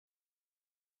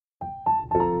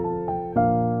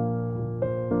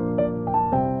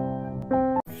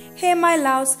Hey my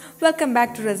loves, welcome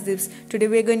back to recipes. Today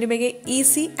we are going to make an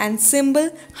easy and simple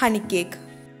honey cake.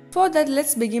 For that,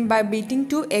 let's begin by beating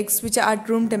 2 eggs which are at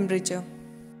room temperature.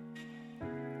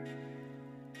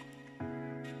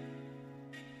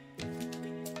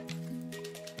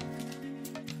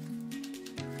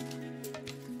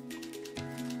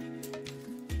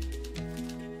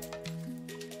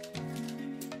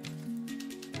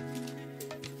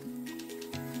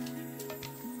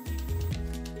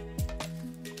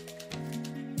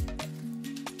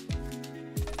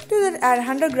 To that, add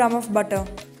 100 g of butter.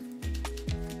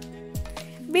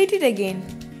 Beat it again.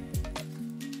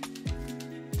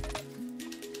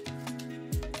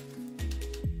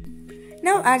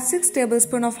 Now add 6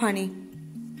 tablespoons of honey.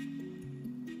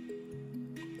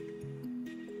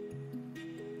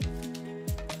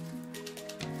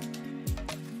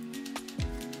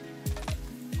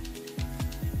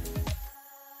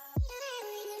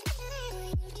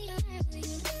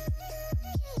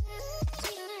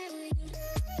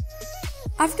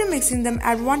 After mixing them,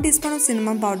 add 1 teaspoon of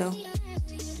cinnamon powder.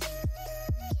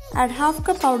 Add half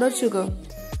cup powdered sugar,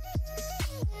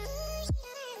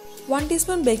 1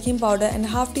 teaspoon baking powder and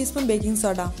half teaspoon baking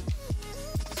soda.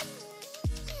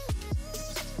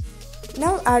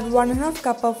 Now add 1/2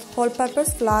 cup of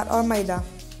all-purpose flour or maida.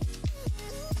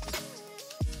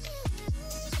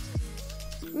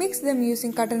 Mix them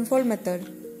using cut and fold method.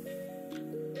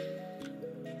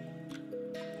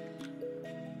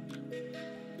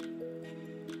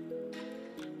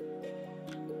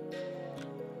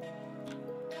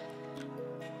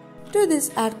 To this,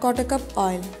 add 1/4 cup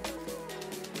oil.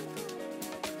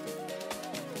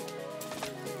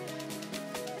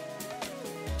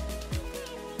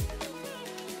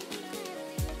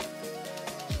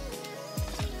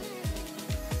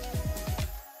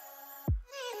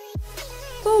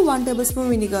 Pour 1 tablespoon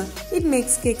vinegar. It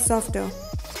makes cake softer.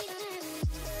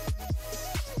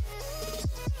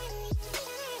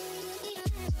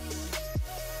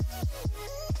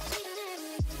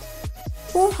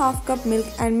 Pour half cup milk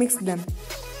and mix them.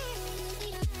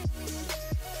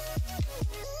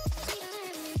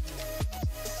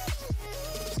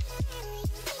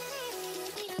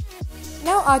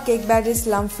 Now our cake batter is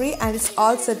lump free and it's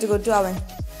all set to go to oven.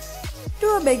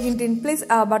 To a baking tin, place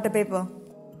our butter paper.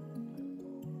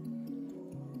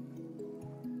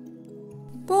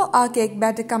 Pour our cake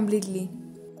batter completely.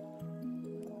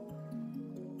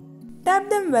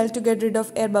 Tap them well to get rid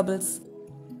of air bubbles.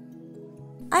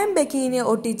 I am baking in a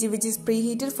OTG which is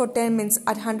preheated for 10 minutes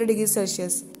at 100 degrees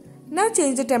Celsius. Now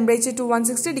change the temperature to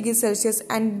 160 degrees Celsius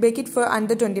and bake it for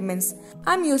under 20 minutes.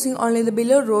 I am using only the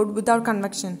below road without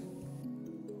convection.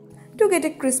 To get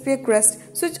a crispier crust,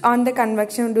 switch on the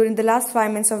convection during the last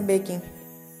 5 minutes of baking.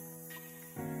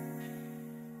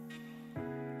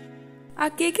 Our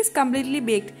cake is completely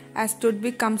baked as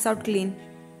toothpick comes out clean.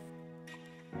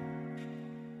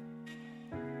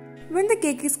 When the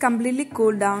cake is completely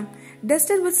cooled down,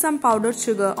 dust it with some powdered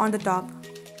sugar on the top.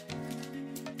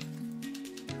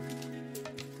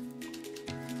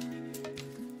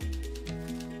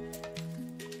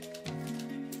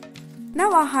 Now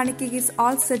our honey cake is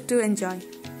all set to enjoy.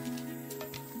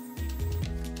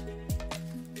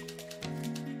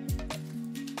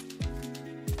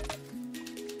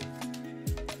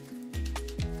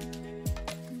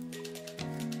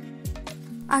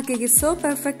 Our cake is so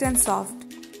perfect and soft.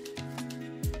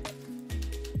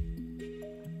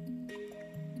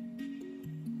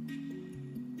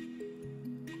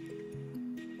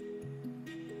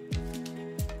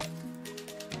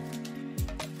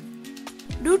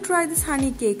 Do try this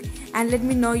honey cake and let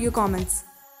me know your comments.